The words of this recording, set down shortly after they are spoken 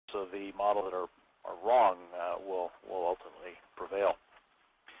of the model that are wrong will ultimately prevail.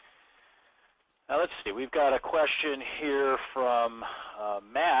 Now let's see, we've got a question here from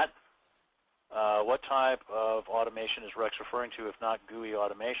Matt. What type of automation is Rex referring to, if not GUI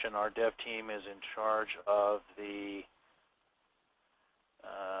automation? Our dev team is in charge of the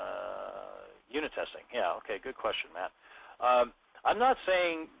unit testing. Yeah, okay, good question, Matt. I'm not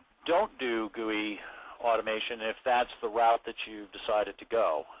saying don't do GUI automation if that's the route that you've decided to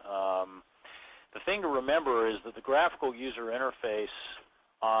go. The thing to remember is that the graphical user interface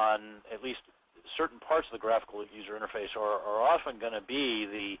on at least certain parts of the graphical user interface are often going to be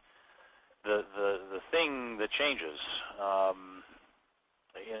the thing that changes.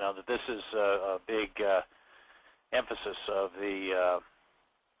 You know, that this is a big emphasis of the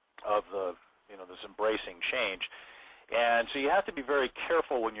you know, this embracing change, and so you have to be very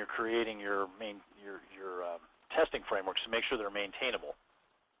careful when you're creating your testing frameworks to make sure they're maintainable.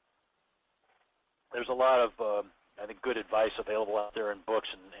 There's a lot of I think good advice available out there in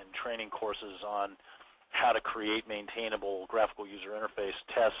books and training courses on how to create maintainable graphical user interface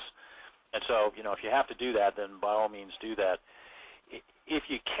tests. And so, you know, if you have to do that, then by all means do that. If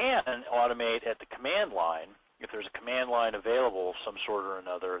you can automate at the command line, if there's a command line available of some sort or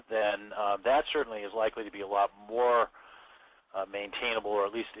another, then that certainly is likely to be a lot more maintainable, or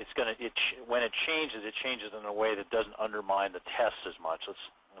at least it's going to, when it changes in a way that doesn't undermine the tests as much.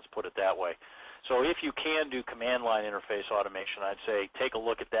 Let's put it that way. So if you can do command line interface automation, I'd say take a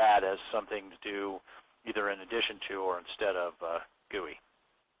look at that as something to do either in addition to or instead of GUI.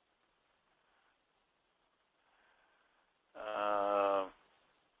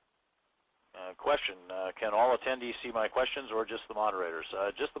 Question, can all attendees see my questions or just the moderators?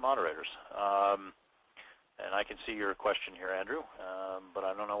 Just the moderators. And I can see your question here, Andrew, but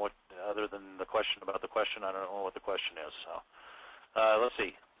I don't know what, other than the question about the question, I don't know what the question is. So let's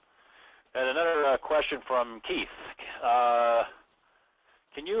see. And another question from Keith.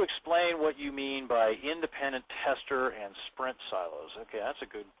 Can you explain what you mean by independent tester and sprint silos? Okay,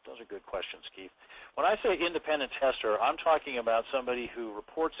 those are good questions, Keith. When I say independent tester, I'm talking about somebody who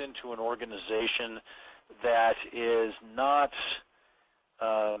reports into an organization that is not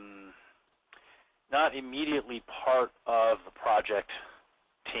immediately part of the project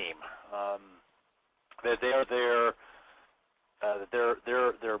team. That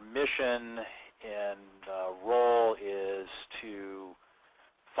their mission and role is to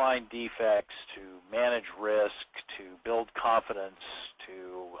find defects, to manage risk, to build confidence,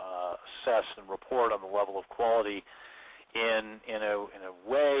 to assess and report on the level of quality in a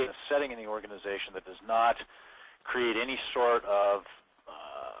way, a setting in the organization that does not create any sort of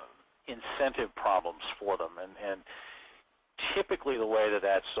incentive problems for them. And typically the way that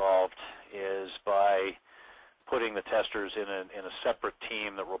that's solved is by putting the testers in a separate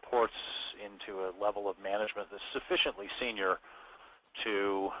team that reports into a level of management that's sufficiently senior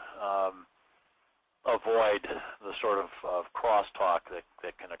to avoid the sort of crosstalk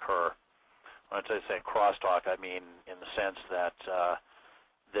that can occur. When I say crosstalk, I mean in the sense that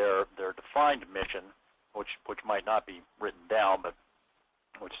their defined mission, which might not be written down, but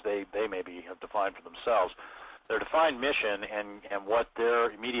which they maybe have defined for themselves, their defined mission and what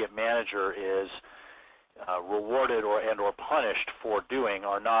their immediate manager is rewarded or punished for doing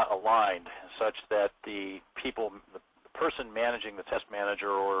are not aligned, such that the person managing the test manager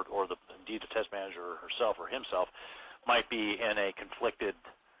or indeed the test manager herself or himself might be in a conflicted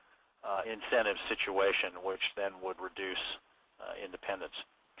incentive situation, which then would reduce independence.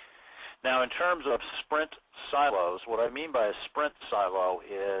 Now, in terms of sprint silos, what I mean by a sprint silo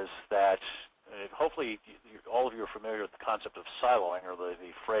is that hopefully all of you are familiar with the concept of siloing, or the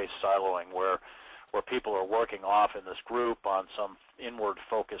phrase siloing, where people are working off in this group on some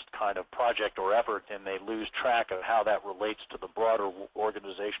inward-focused kind of project or effort, and they lose track of how that relates to the broader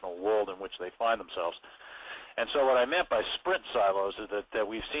organizational world in which they find themselves. And so what I meant by sprint silos is that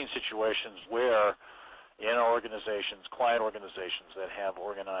we've seen situations where in organizations, client organizations that have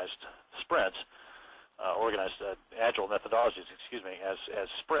organized sprints, agile methodologies, excuse me, as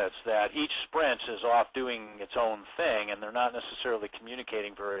sprints, that each sprint is off doing its own thing, and they're not necessarily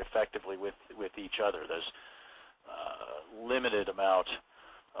communicating very effectively with each other. There's limited amount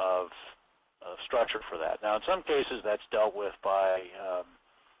of structure for that. Now, in some cases, that's dealt with by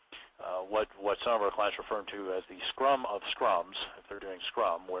what some of our clients refer to as the scrum of scrums, if they're doing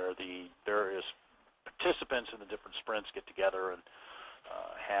scrum, where there is participants in the different sprints get together and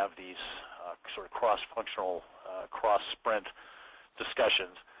have these sort of cross-functional, cross-sprint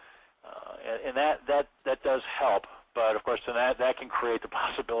discussions, and that does help. But of course, then that can create the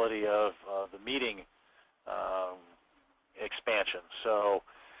possibility of the meeting expansion. So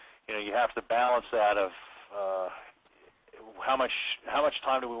you have to balance that of how much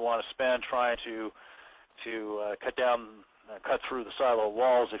time do we want to spend trying to cut through the silo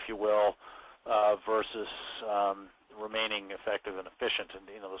walls, if you will, versus remaining effective and efficient. And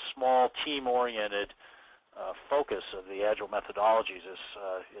the small team-oriented focus of the Agile methodologies is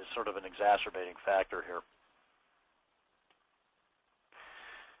sort of an exacerbating factor here.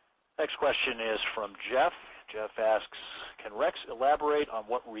 Next question is from Jeff. Jeff asks, can Rex elaborate on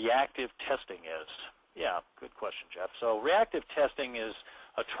what reactive testing is? Yeah, good question, Jeff. So reactive testing is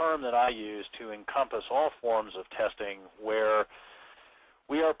a term that I use to encompass all forms of testing where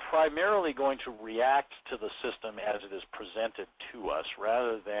we are primarily going to react to the system as it is presented to us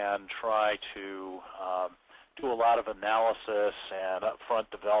rather than try to do a lot of analysis and upfront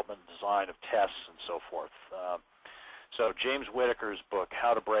development and design of tests and so forth. So James Whitaker's book,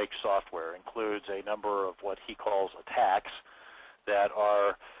 How to Break Software, includes a number of what he calls attacks that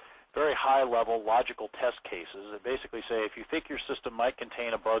are very high-level logical test cases that basically say if you think your system might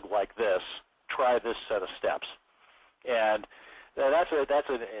contain a bug like this, try this set of steps. And that's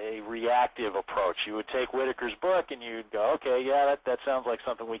a reactive approach. You would take Whitaker's book and you'd go, okay, yeah, that sounds like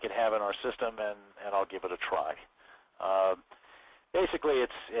something we could have in our system, and I'll give it a try. Basically,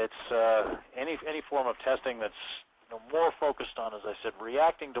 it's any form of testing that's more focused on, as I said,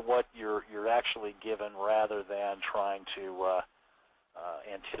 reacting to what you're actually given rather than trying to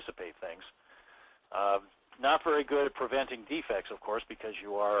anticipate things. Not very good at preventing defects, of course, because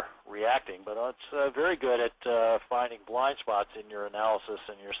you are reacting, but it's very good at finding blind spots in your analysis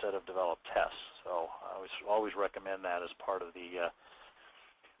and your set of developed tests. So I always recommend that as part of the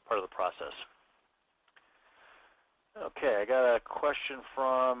process. Okay, I got a question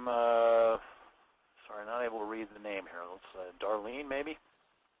from, sorry, not able to read the name here. Let's Darlene, maybe.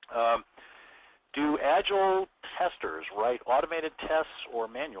 Do Agile testers write automated tests or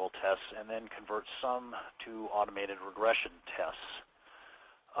manual tests and then convert some to automated regression tests?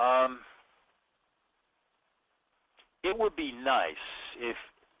 It would be nice if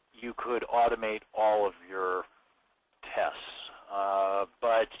you could automate all of your tests,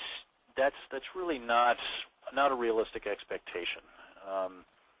 but that's really not a realistic expectation.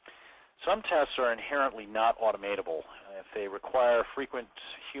 Some tests are inherently not automatable. If they require frequent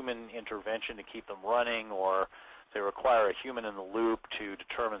human intervention to keep them running, or they require a human in the loop to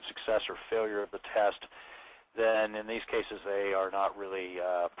determine success or failure of the test, then in these cases they are not really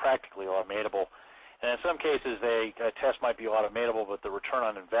practically automatable. And in some cases a test might be automatable, but the return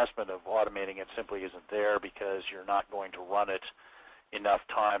on investment of automating it simply isn't there because you're not going to run it enough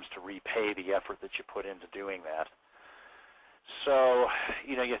times to repay the effort that you put into doing that. So,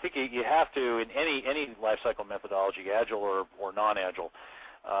 you think you have to, in any life cycle methodology, Agile or non-Agile,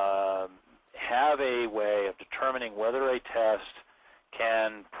 have a way of determining whether a test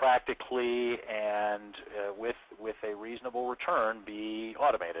can practically and with a reasonable return be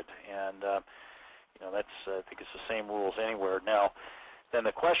automated. And that's I think it's the same rules anywhere. Now, then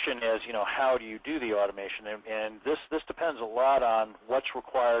the question is, how do you do the automation? And this depends a lot on what's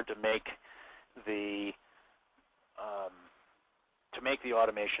required to make the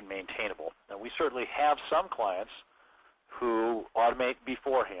automation maintainable. Now, we certainly have some clients who automate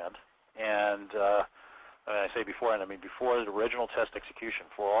beforehand, and when I say beforehand, I mean before the original test execution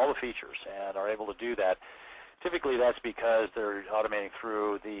for all the features, and are able to do that. Typically, that's because they're automating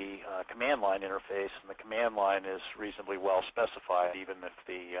through the command line interface, and the command line is reasonably well specified, even if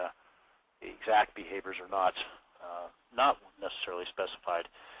the exact behaviors are not necessarily specified.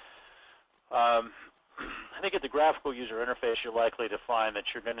 I think at the graphical user interface, you're likely to find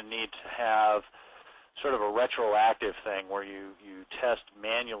that you're going to need to have sort of a retroactive thing where you test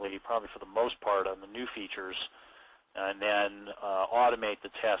manually, probably for the most part, on the new features, and then automate the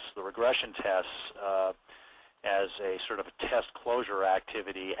tests, the regression tests, as a sort of a test closure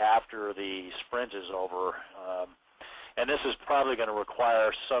activity after the sprint is over. And this is probably going to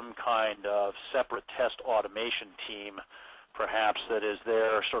require some kind of separate test automation team, perhaps, that is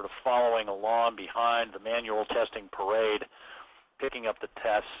there sort of following along behind the manual testing parade, picking up the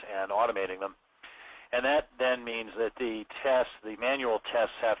tests and automating them. And that then means that the manual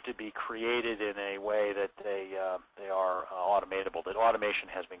tests have to be created in a way that they are automatable, that automation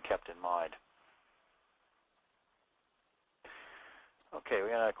has been kept in mind. Okay, we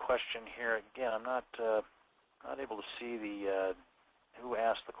got a question here. Again, I'm not able to see the who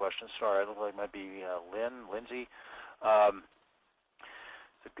asked the question. Sorry, it looks like it might be Lindsay.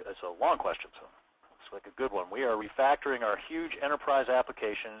 It's a long question, so looks like a good one. We are refactoring our huge enterprise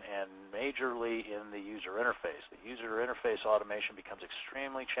application and majorly in the user interface. The user interface automation becomes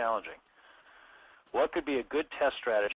extremely challenging. What could be a good test strategy